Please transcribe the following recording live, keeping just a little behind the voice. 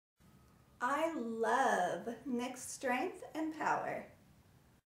I love Nick's strength and power.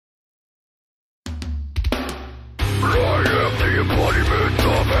 I am the embodiment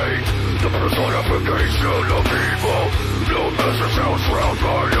of hate, the personification of evil. No message surrounds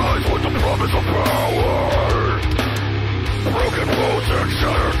my eyes with the promise of power. Broken bones and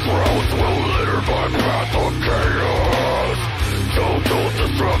shattered throats will litter my path of chaos. Total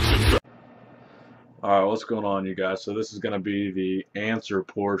destruction. Alright, what's going on, you guys? So this is going to be the answer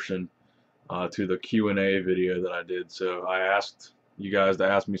portion to the Q&A video that I did. So I asked you guys to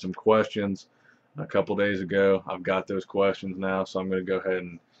ask me some questions a couple days ago. I've got those questions now, so I'm going to go ahead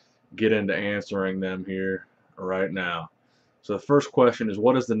and get into answering them here right now. So the first question is,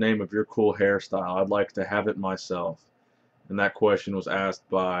 what is the name of your cool hairstyle? I'd like to have it myself. And that question was asked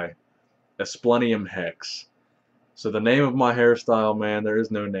by Esplenium Hex. So the name of my hairstyle, man, there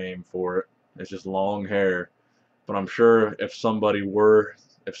is no name for it. It's just long hair. But I'm sure if somebody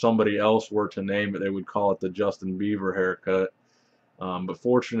else were to name it, they would call it the Justin Bieber haircut. But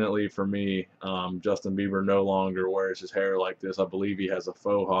fortunately for me, Justin Bieber no longer wears his hair like this. I believe he has a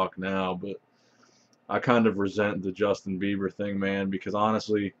faux hawk now, but I kind of resent the Justin Bieber thing, man, because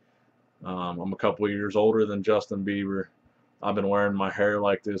honestly, I'm a couple of years older than Justin Bieber. I've been wearing my hair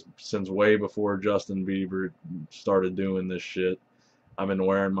like this since way before Justin Bieber started doing this shit. I've been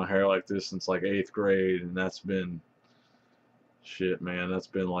wearing my hair like this since like 8th grade, and that's been, shit, man, that's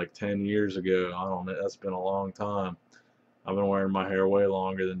been like 10 years ago. I don't know, that's been a long time. I've been wearing my hair way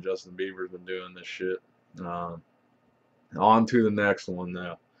longer than Justin Bieber's been doing this shit. On to the next one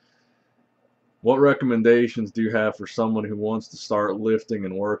now. What recommendations do you have for someone who wants to start lifting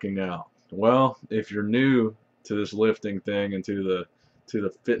and working out? Well, if you're new to this lifting thing and to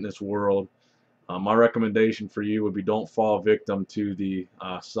the fitness world, my recommendation for you would be don't fall victim to the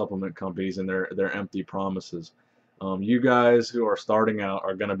supplement companies and their empty promises. You guys who are starting out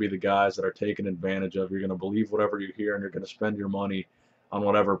are going to be the guys that are taken advantage of. You're going to believe whatever you hear, and you're going to spend your money on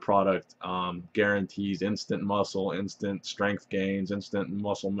whatever product guarantees instant muscle, instant strength gains, instant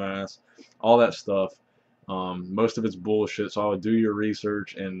muscle mass, all that stuff. Most of it's bullshit. So I would do your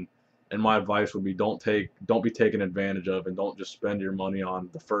research, and my advice would be don't be taken advantage of, and don't just spend your money on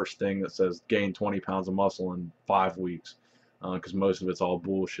the first thing that says gain 20 pounds of muscle in 5 weeks, because most of it's all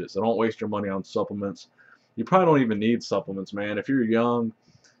bullshit. So don't waste your money on supplements. You probably don't even need supplements, man. If you're young,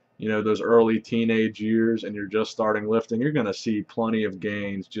 you know, those early teenage years, and you're just starting lifting, you're going to see plenty of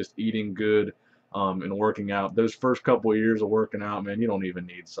gains just eating good and working out. Those first couple of years of working out, man, you don't even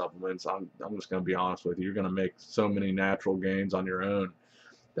need supplements. I'm just going to be honest with you. You're going to make so many natural gains on your own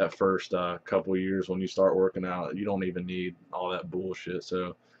that first couple of years when you start working out. You don't even need all that bullshit.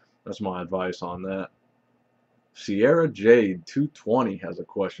 So that's my advice on that. Sierra Jade 220 has a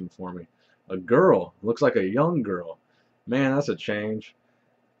question for me. A girl, looks like a young girl. Man, that's a change.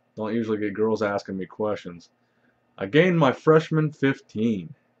 Don't usually get girls asking me questions. I gained my freshman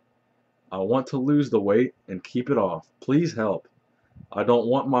 15. I want to lose the weight and keep it off. Please help. I don't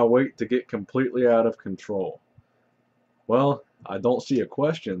want my weight to get completely out of control. Well, I don't see a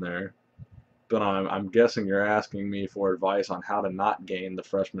question there, but I'm guessing you're asking me for advice on how to not gain the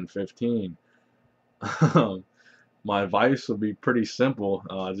freshman 15. My advice would be pretty simple.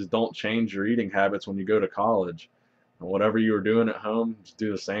 Just don't change your eating habits when you go to college. Whatever you were doing at home, just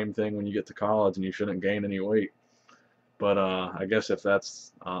do the same thing when you get to college, and you shouldn't gain any weight. But I guess if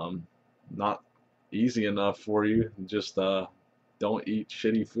that's not easy enough for you, just don't eat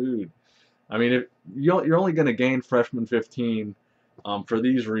shitty food. I mean, if you're only going to gain freshman 15 for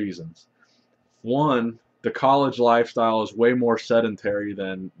these reasons. One, the college lifestyle is way more sedentary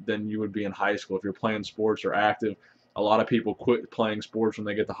than you would be in high school. If you're playing sports or active, a lot of people quit playing sports when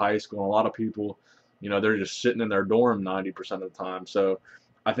they get to high school, and a lot of people, you know, they're just sitting in their dorm 90% of the time. So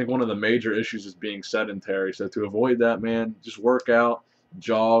I think one of the major issues is being sedentary. So to avoid that, man, just work out,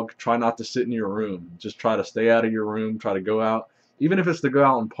 jog, try not to sit in your room. Just try to stay out of your room, try to go out. Even if it's to go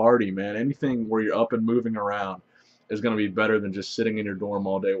out and party, man, anything where you're up and moving around is going to be better than just sitting in your dorm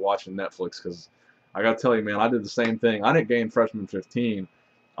all day watching Netflix. Because I got to tell you, man, I did the same thing. I didn't gain freshman 15.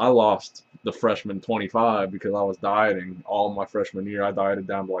 I lost the freshman 25 because I was dieting all my freshman year. I dieted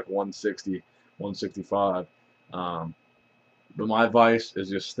down to like 160, 165. But my advice is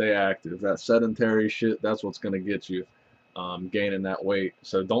just stay active. That sedentary shit, that's what's going to get you gaining that weight.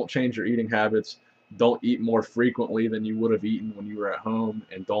 So don't change your eating habits. Don't eat more frequently than you would have eaten when you were at home,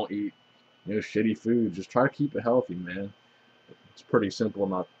 and don't eat, you know, shitty food. Just try to keep it healthy, man. It's pretty simple.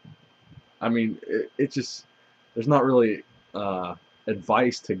 Not, I mean, it just, there's not really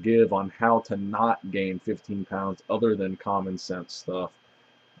advice to give on how to not gain 15 pounds other than common sense stuff.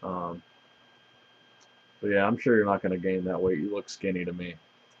 Um, but yeah, I'm sure you're not going to gain that weight. You look skinny to me.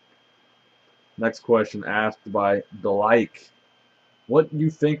 Next question asked by Delike. What do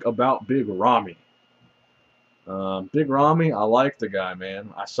you think about Big Ramy? Big Ramy, I like the guy,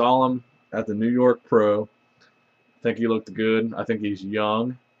 man. I saw him at the New York Pro. I think he looked good. I think he's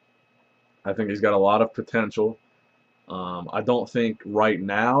young. I think he's got a lot of potential. I don't think right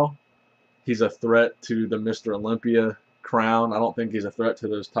now he's a threat to the Mr. Olympia crown. I don't think he's a threat to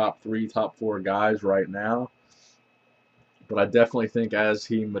those top 3, top 4 guys right now. But I definitely think as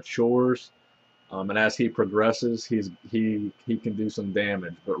he matures and as he progresses, he can do some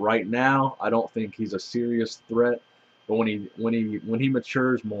damage. But right now, I don't think he's a serious threat. But when he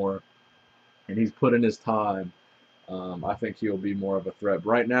matures more and he's put in his time, I think he'll be more of a threat. But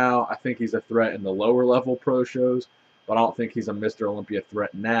right now, I think he's a threat in the lower level pro shows, but I don't think he's a Mr. Olympia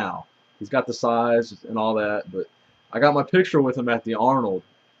threat now. He's got the size and all that, but I got my picture with him at the Arnold,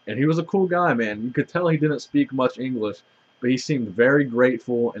 and he was a cool guy, man. You could tell he didn't speak much English, but he seemed very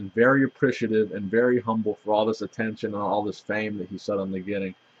grateful and very appreciative and very humble for all this attention and all this fame that he's suddenly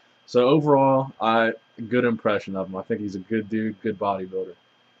getting. So overall, good impression of him. I think he's a good dude, good bodybuilder.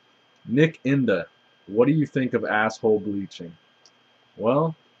 Nick Inda, what do you think of asshole bleaching?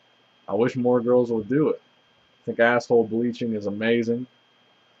 Well, I wish more girls would do it. I think asshole bleaching is amazing.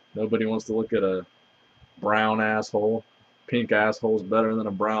 Nobody wants to look at a brown asshole. Pink asshole is better than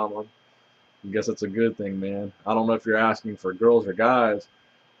a brown one. I guess it's a good thing, man. I don't know if you're asking for girls or guys.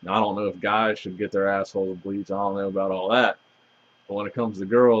 Now, I don't know if guys should get their assholes bleached. I don't know about all that. But when it comes to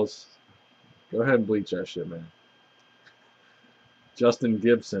girls, go ahead and bleach that shit, man. Justin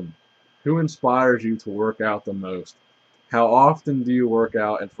Gibson, who inspires you to work out the most? How often do you work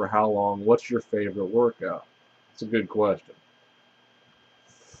out and for how long? What's your favorite workout? It's a good question.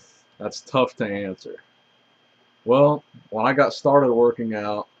 That's tough to answer. Well, when I got started working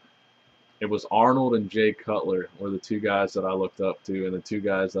out, it was Arnold and Jay Cutler were the 2 guys that I looked up to and the 2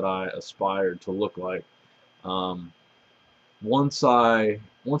 guys that I aspired to look like. Once I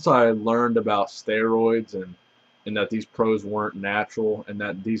learned about steroids and that these pros weren't natural and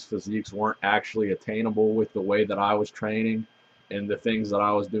that these physiques weren't actually attainable with the way that I was training and the things that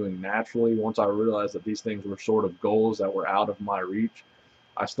I was doing naturally, once I realized that these things were sort of goals that were out of my reach,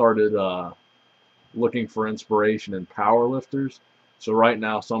 I started looking for inspiration in powerlifters. So right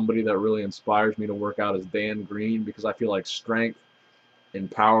now, somebody that really inspires me to work out is Dan Green, because I feel like strength in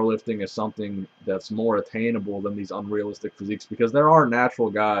powerlifting is something that's more attainable than these unrealistic physiques, because there are natural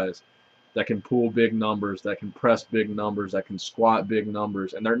guys that can pull big numbers, that can press big numbers, that can squat big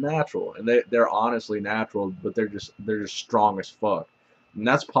numbers, and they're natural, and they're honestly natural, but they're just strong as fuck, and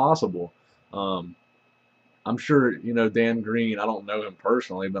that's possible. I'm sure, Dan Green, I don't know him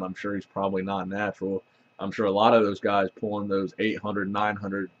personally, but I'm sure he's probably not natural. I'm sure a lot of those guys pulling those 800,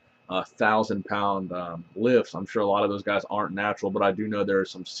 900, 1,000-pound lifts, I'm sure a lot of those guys aren't natural, but I do know there is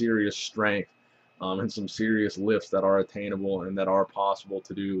some serious strength and some serious lifts that are attainable and that are possible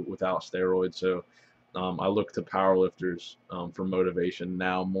to do without steroids. So I look to powerlifters for motivation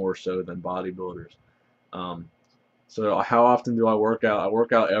now more so than bodybuilders. So how often do I work out? I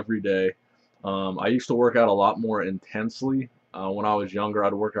work out every day. I used to work out a lot more intensely. When I was younger,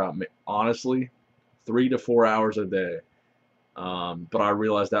 I'd work out, honestly, 3 to 4 hours a day. But I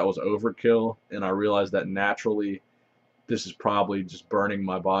realized that was overkill, and I realized that naturally this is probably just burning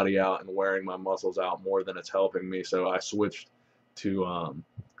my body out and wearing my muscles out more than it's helping me. So I switched to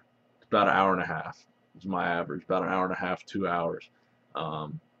about an hour and a half is my average, about an hour and a half, 2 hours.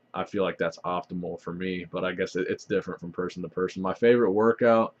 I feel like that's optimal for me, but I guess it's different from person to person. My favorite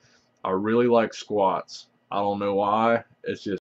workout, I really like squats. I don't know why. It's just